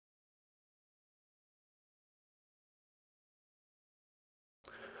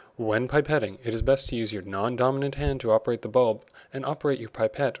When pipetting, it is best to use your non-dominant hand to operate the bulb and operate your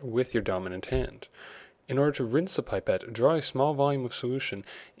pipette with your dominant hand. In order to rinse the pipette, draw a small volume of solution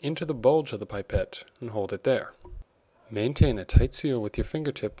into the bulge of the pipette and hold it there. Maintain a tight seal with your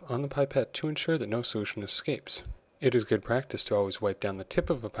fingertip on the pipette to ensure that no solution escapes. It is good practice to always wipe down the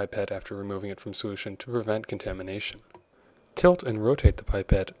tip of a pipette after removing it from solution to prevent contamination. Tilt and rotate the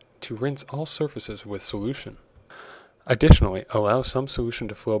pipette to rinse all surfaces with solution. Additionally, allow some solution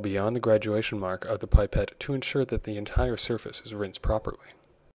to flow beyond the graduation mark of the pipette to ensure that the entire surface is rinsed properly.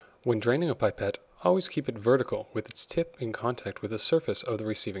 When draining a pipette, always keep it vertical with its tip in contact with the surface of the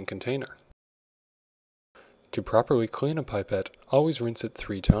receiving container. To properly clean a pipette, always rinse it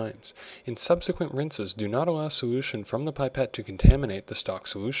 3 times. In subsequent rinses, do not allow solution from the pipette to contaminate the stock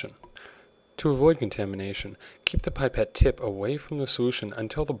solution. To avoid contamination, keep the pipette tip away from the solution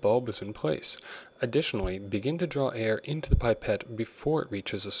until the bulb is in place. Additionally, begin to draw air into the pipette before it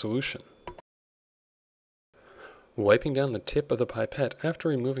reaches the solution. Wiping down the tip of the pipette after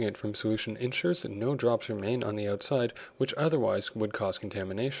removing it from solution ensures that no drops remain on the outside, which otherwise would cause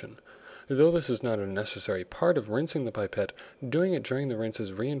contamination. Though this is not a necessary part of rinsing the pipette, doing it during the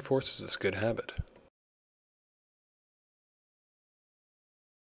rinses reinforces this good habit.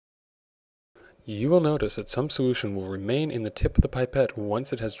 You will notice that some solution will remain in the tip of the pipette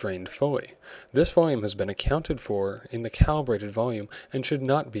once it has drained fully. This volume has been accounted for in the calibrated volume and should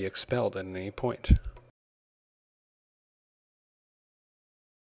not be expelled at any point.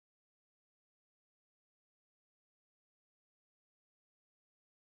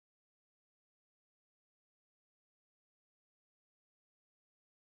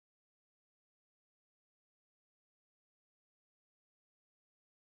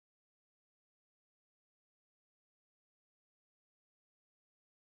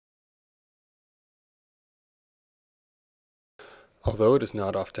 Although it is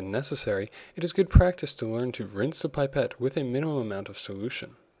not often necessary, it is good practice to learn to rinse the pipette with a minimum amount of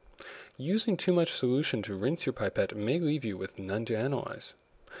solution. Using too much solution to rinse your pipette may leave you with none to analyze.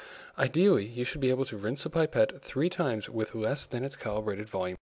 Ideally, you should be able to rinse the pipette 3 times with less than its calibrated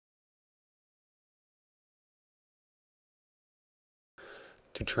volume.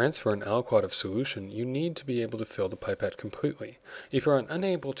 To transfer an aliquot of solution, you need to be able to fill the pipette completely. If you are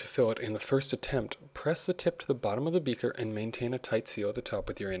unable to fill it in the first attempt, press the tip to the bottom of the beaker and maintain a tight seal at the top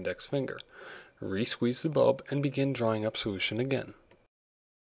with your index finger. Re-squeeze the bulb and begin drawing up solution again.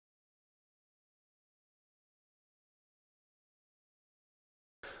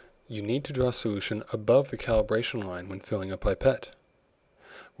 You need to draw solution above the calibration line when filling a pipette.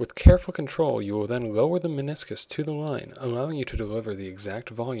 With careful control, you will then lower the meniscus to the line, allowing you to deliver the exact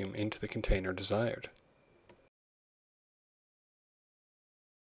volume into the container desired.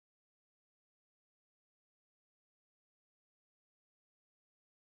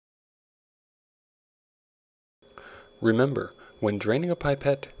 Remember, when draining a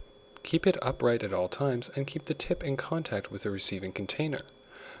pipette, keep it upright at all times and keep the tip in contact with the receiving container.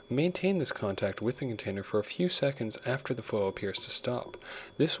 Maintain this contact with the container for a few seconds after the flow appears to stop.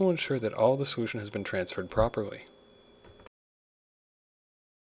 This will ensure that all the solution has been transferred properly.